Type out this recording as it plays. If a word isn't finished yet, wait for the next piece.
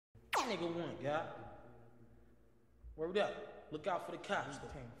nigga want, y'all. Word up. Look out for the cops.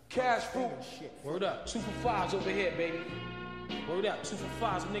 Cash fruit. Word up. 2 for 5s over here, baby. Word up. 2 for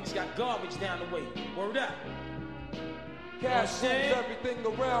 5s. Them niggas got garbage down the way. Word up. Cash fruit, everything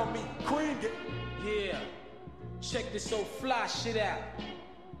around me. Cream it. Yeah. Check this old fly shit out.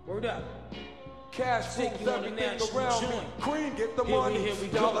 Word up. Cash fruit, everything around me. Cream, get the Here money. we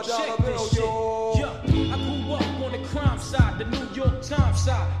go. Dollar Check bill, this shit. yo. Yo, I grew up on the crime side, the New York Times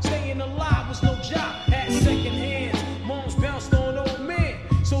side. Staying alive was no job. Had second hands. Moms bounced on old men.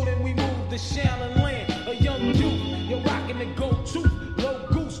 So then we moved to Shaolin Land. A young youth, you're rocking the go-to. Low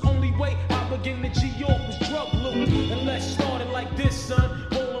goose, only way I begin to G-York was drug loot. And let's start it like this, son.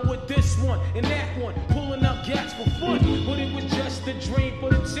 Rolling with this one and that one. Pulling out gats for fun. But it was just a dream for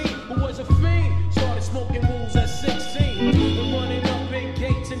the team who was a fiend. Started smoking rules at 16. And running up big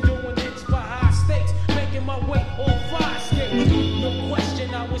gates and doing hits by high stakes. Making my way on 5 skates. No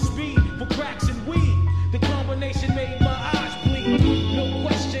question I was speed for cracks and weed. The combination made my eyes bleed. No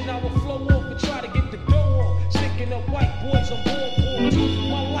question I would flow off and try to get the dough off. Sticking up white boys on board.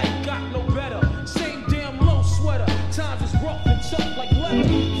 My life got no better. Same damn low sweater. Times is rough and tough like leather.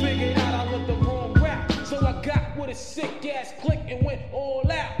 Figured out I went the wrong rap. So I got with a sick ass click and went all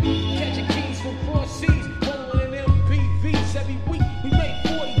out. Catching keys from cross seas. Rolling in MPVs every week. We made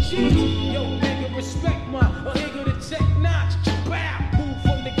 40 G's. Yo, nigga, respect my a nigga to tech notch. Bow. Move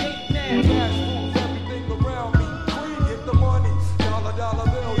from the gate now. Cash rules everything around me. Cream, get the money. Dollar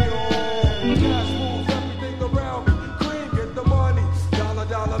bill, yo. Cash rules everything around me. Cream, get the money.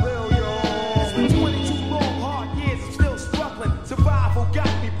 Dollar bill, yo. It's been 22 long, hard years. I'm still struggling. Survival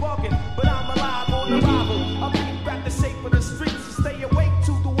got me bugging, but I'm alive on arrival. I beat back the shape of the streets and stay awake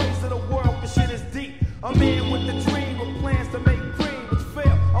to the ways of the world. Cause shit is deep. A man with a dream with plans to make cream, which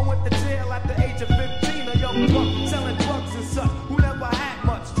failed. I went to jail at the age of 15. A young buck selling drugs and such who never had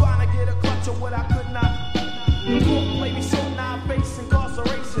much. Trying to get a clutch of what I could not. The court played me short, now I face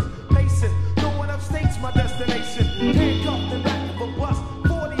incarceration. Pacing, going upstate's my destination. Handcuffed in back of a bus,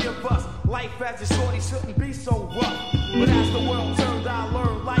 40 of us. Life as a shorty shouldn't be so rough. But as the world turned, I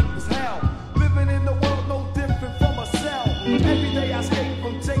learned life was hell. Living in the world no different from a cell. Every day I escape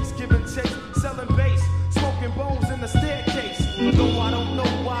from takes, giving chase, selling bass, smoking bones in the staircase. Though I don't know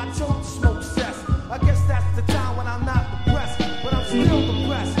why I chose to smoke cess. I guess that's the time when I'm not depressed, but I'm still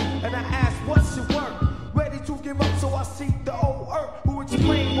depressed. And I ask, what's your work? Ready to give up, so I seek the old earth who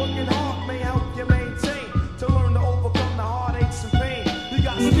explain working hard may help you maintain. To learn to overcome the heartaches and pain. You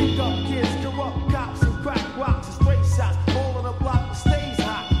got stick up kids, corrupt cops, and crack rocks and straight shots. All on the block that stays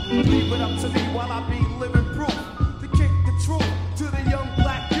hot. Leave it up to me while I be living proof. To kick the truth to the young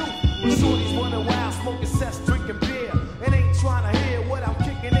black youth. When shorties running wild, smoking cess, drinking beer. And ain't trying to hear what I'm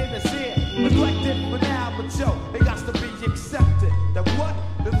kicking in his ear. Neglected for now, but yo, it got to be accepted. That what?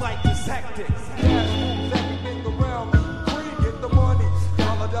 The life is hectic.